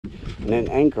And in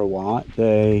Angkor Wat,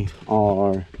 they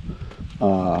are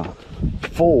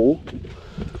full.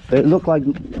 They look like,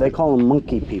 they call them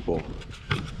monkey people,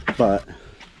 but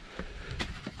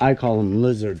I call them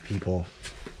lizard people.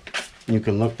 You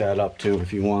can look that up too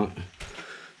if you want.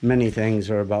 Many things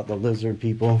are about the lizard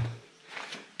people.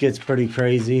 Gets pretty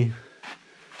crazy,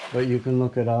 but you can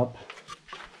look it up.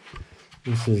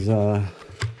 This is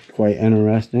quite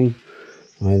interesting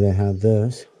why they have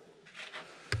this.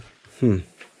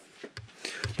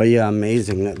 But yeah,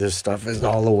 amazing that this stuff is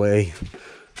all the way,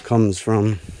 comes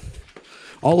from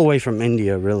all the way from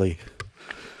India, really.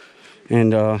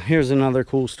 And here's another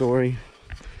cool story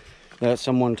that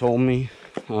someone told me.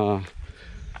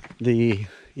 The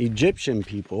Egyptian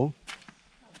people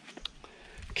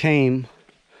came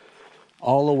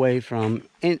all the way from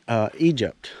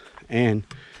Egypt, and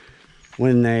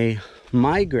when they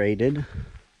migrated,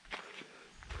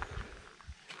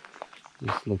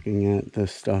 just looking at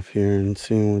this stuff here and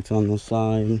seeing what's on the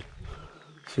side,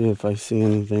 see if I see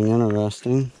anything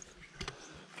interesting.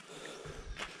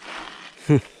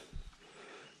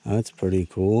 That's pretty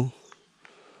cool.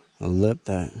 A lip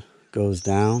that goes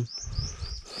down.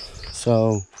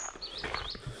 So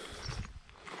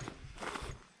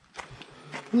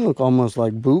they look almost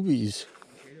like boobies,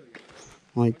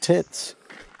 like tits.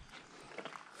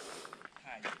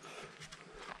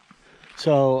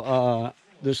 So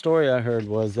the story I heard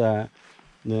was that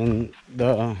then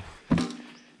the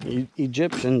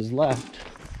Egyptians left,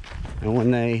 and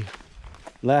when they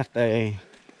left, they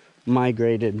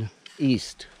migrated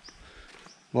east.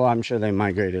 Well, I'm sure they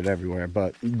migrated everywhere,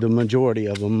 but the majority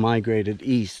of them migrated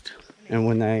east. And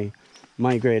when they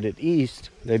migrated east,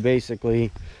 they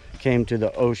basically came to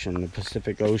the ocean, the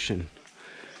Pacific Ocean.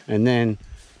 And then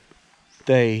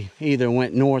they either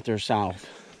went north or south.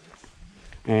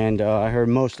 And I heard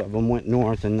most of them went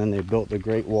north, and then they built the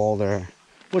Great Wall there,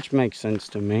 which makes sense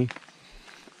to me.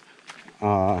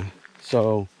 But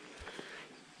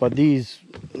these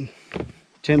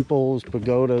temples,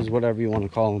 pagodas, whatever you want to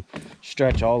call them,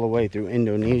 stretch all the way through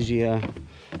Indonesia,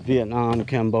 Vietnam,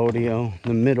 Cambodia,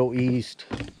 the Middle East,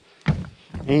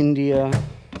 India,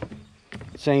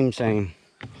 same.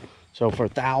 So for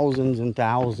thousands and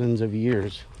thousands of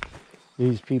years,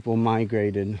 these people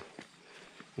migrated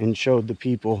and showed the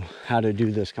people how to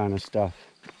do this kind of stuff.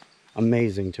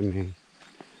 Amazing to me.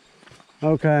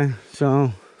 Okay,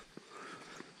 so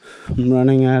I'm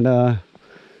running at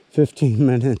 15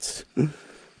 minutes.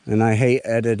 And I hate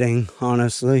editing,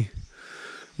 honestly.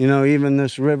 You know, even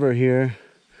this river here,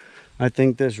 I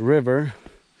think this river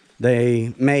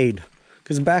they made.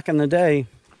 Because back in the day,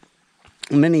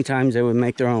 many times they would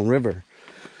make their own river.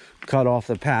 Cut off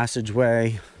the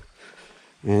passageway.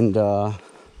 And, I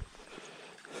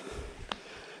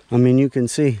mean, you can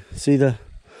see the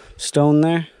stone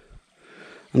there?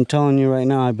 I'm telling you right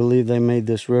now, I believe they made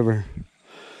this river.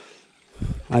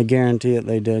 I guarantee it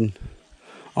they did.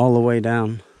 All the way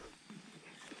down.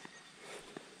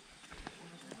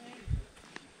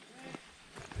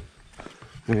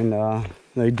 And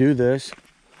they do this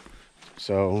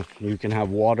so you can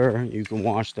have water, you can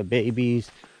wash the babies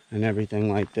and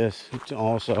everything like this. It's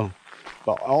also,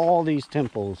 but all these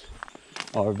temples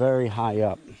are very high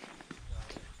up,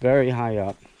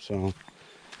 so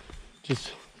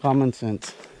just common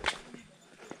sense.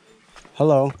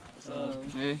 Hello.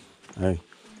 Hey. Hey.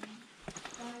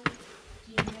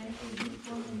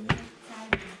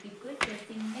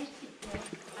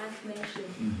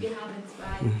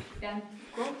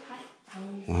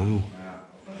 Wow.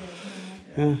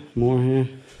 Yeah, more here.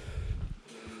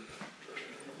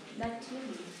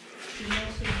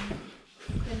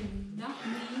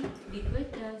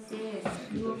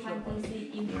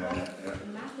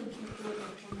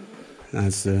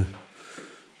 That's the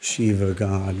Shiva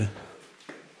god.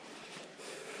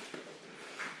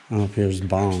 Oh, here's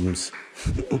bombs.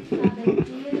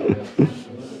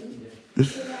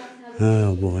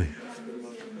 Oh boy.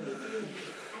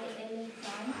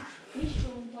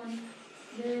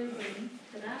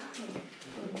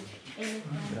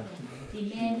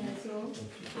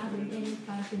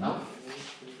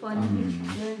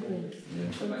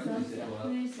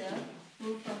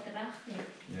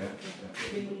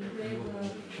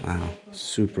 Wow,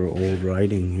 super old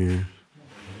writing here.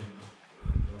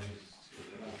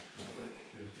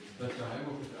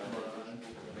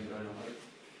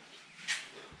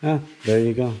 Yeah, there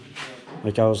you go.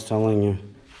 Like I was telling you,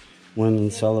 women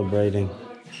celebrating.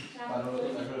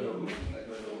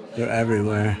 They're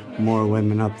everywhere. More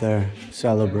women up there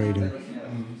celebrating.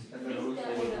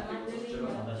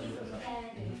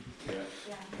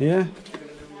 Yeah.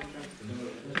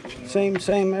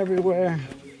 Same everywhere.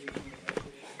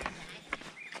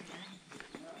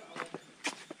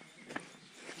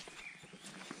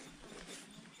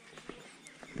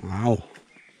 Wow.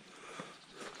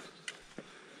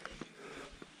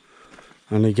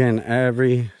 And again,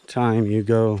 every time you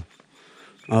go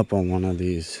up on one of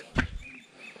these,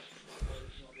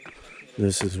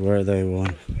 this is where they will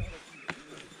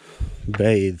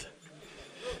bathe.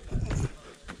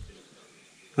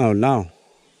 Oh no.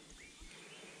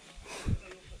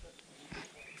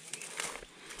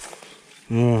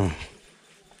 Oh.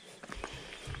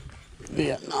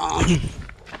 Vietnam.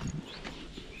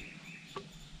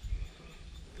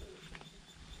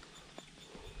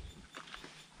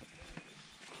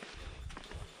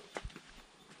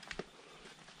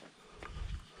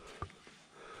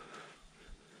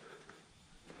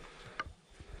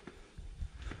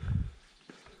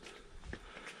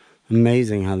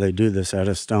 Amazing how they do this out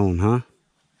of stone, huh?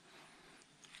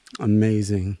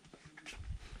 Amazing.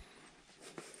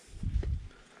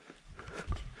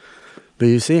 But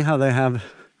you see how they have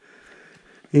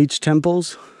each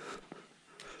temples?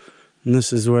 And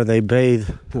this is where they bathe,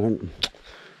 where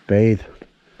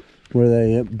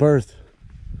they birth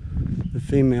the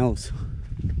females.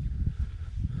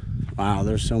 Wow,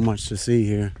 there's so much to see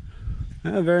here.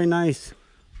 Yeah, very nice.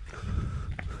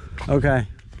 Okay,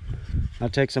 I'll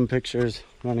take some pictures,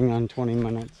 running on 20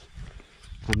 minutes.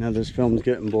 I know this film's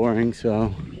getting boring,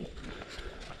 so.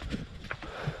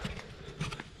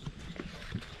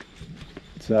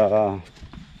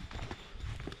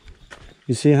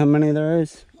 You see how many there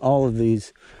is? All of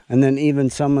these. And then even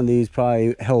some of these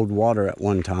probably held water at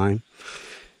one time.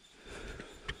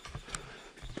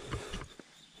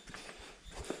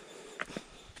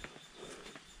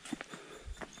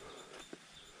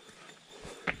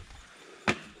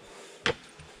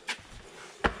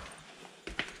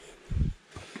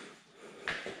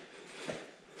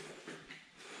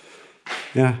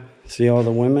 Yeah, see all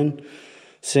the women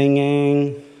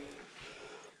singing,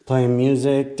 playing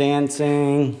music,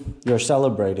 dancing. They're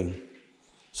celebrating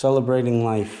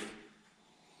life.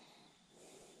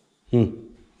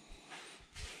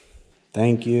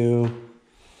 Thank you.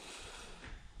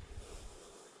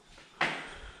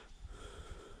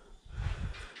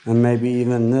 And maybe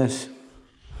even this.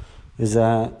 Is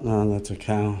that? No, that's a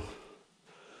cow.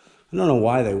 I don't know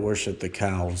why they worship the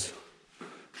cows.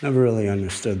 Never really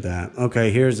understood that. Okay,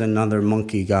 here's another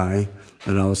monkey guy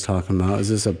that I was talking about. Is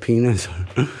this a penis?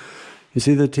 You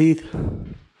see the teeth?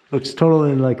 Looks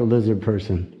totally like a lizard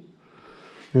person.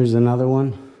 Here's another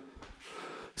one.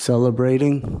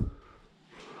 Celebrating.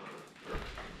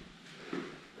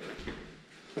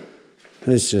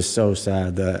 It's just so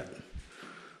sad that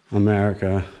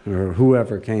America or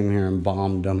whoever came here and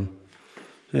bombed them.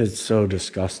 It's so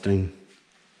disgusting.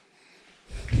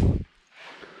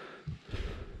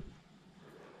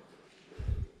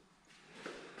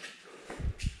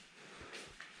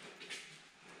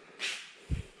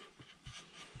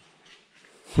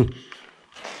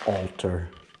 Altar.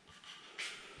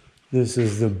 This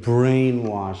is the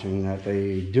brainwashing that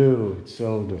they do. It's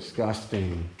so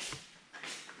disgusting.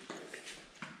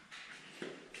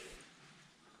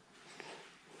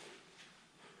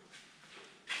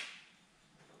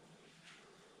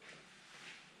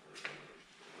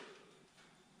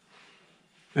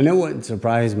 And it wouldn't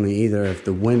surprise me either if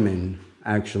the women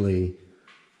actually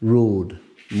ruled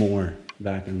more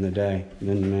back in the day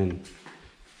than men.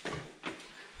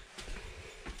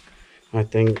 I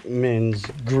think men's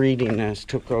greediness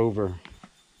took over.